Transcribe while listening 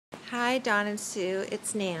Hi, Don and Sue.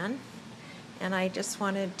 It's Nan, and I just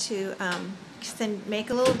wanted to make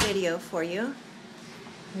a little video for you.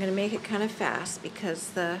 I'm going to make it kind of fast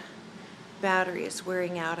because the battery is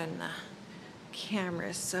wearing out on the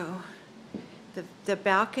camera. So the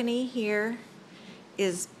balcony here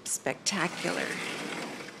is spectacular.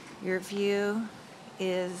 Your view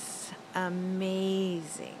is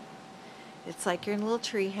amazing. It's like you're in a little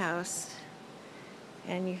tree house,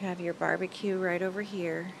 and you have your barbecue right over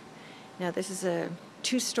here. Now this is a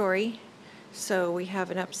two-story, so we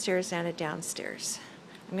have an upstairs and a downstairs.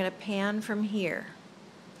 I'm going to pan from here.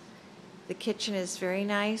 The kitchen is very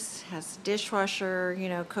nice, has dishwasher,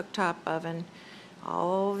 cooktop, oven,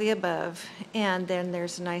 all the above. And then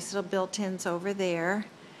there's nice little built-ins over there.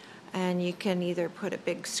 And you can either put a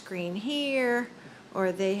big screen here,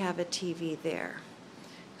 or they have a TV there.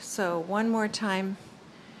 So one more time,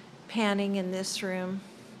 panning in this room.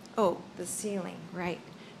 Oh, the ceiling, right.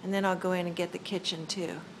 And then I'll go in and get the kitchen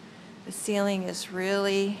too. The ceiling is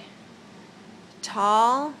really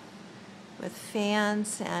tall with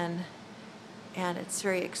fans, and it's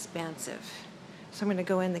very expansive. So I'm going to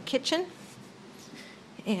go in the kitchen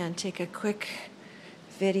and take a quick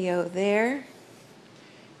video there.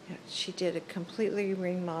 She did a completely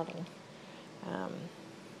remodel. There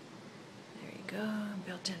you go,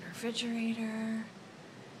 built-in refrigerator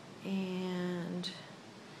and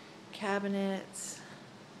cabinets.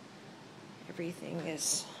 Everything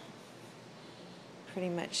is pretty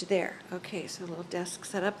much there. Okay, so a little desk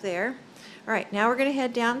set up there. All right, now we're going to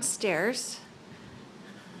head downstairs.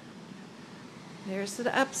 There's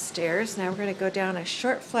the upstairs. Now we're going to go down a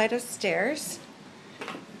short flight of stairs.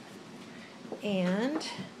 And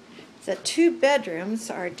the two bedrooms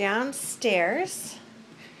are downstairs.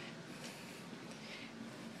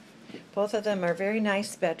 Both of them are very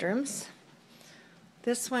nice bedrooms.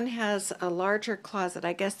 This one has a larger closet.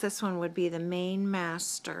 I guess this one would be the main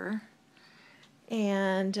master.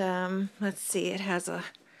 And let's see, it has a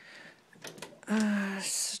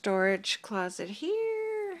storage closet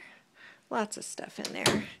here. Lots of stuff in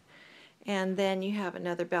there. And then you have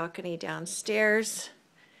another balcony downstairs.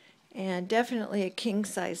 And definitely a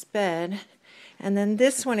king-size bed. And then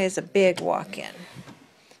this one is a big walk-in.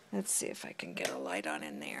 Let's see if I can get a light on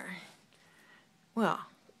in there. Well,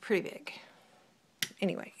 pretty big.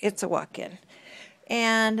 Anyway, it's a walk-in.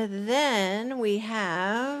 And then we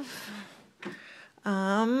have,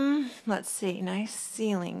 let's see, nice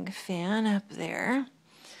ceiling fan up there.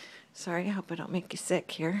 Sorry, I hope I don't make you sick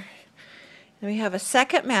here. And we have a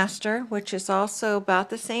second master, which is also about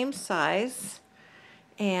the same size.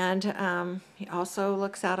 And he also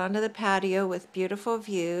looks out onto the patio with beautiful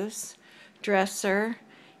views. Dresser.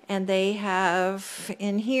 And they have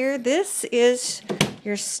in here, this is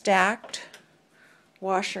your stacked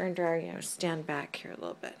washer and dryer. Stand back here a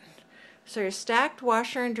little bit. So your stacked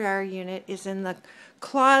washer and dryer unit is in the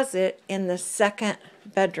closet in the second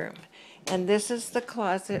bedroom. And this is the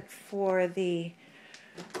closet for the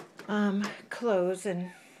clothes and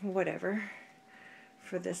whatever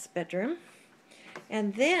for this bedroom.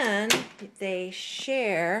 And then they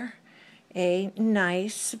share a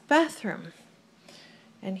nice bathroom.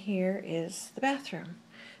 And here is the bathroom.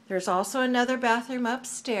 There's also another bathroom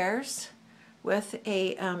upstairs with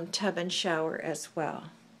a tub and shower as well.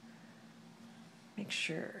 Make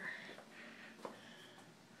sure.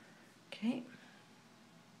 Okay.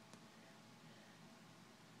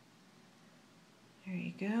 There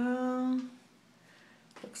you go.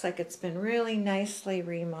 Looks like it's been really nicely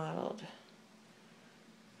remodeled.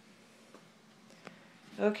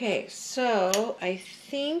 Okay, so I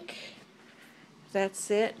think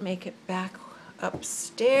that's it. Make it back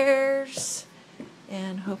upstairs.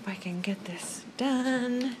 And hope I can get this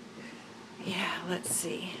done. Yeah, let's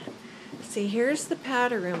see. See, here's the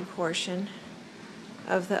powder room portion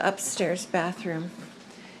of the upstairs bathroom.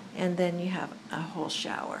 And then you have a whole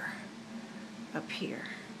shower up here.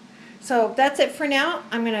 So that's it for now.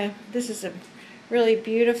 This is a really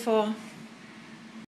beautiful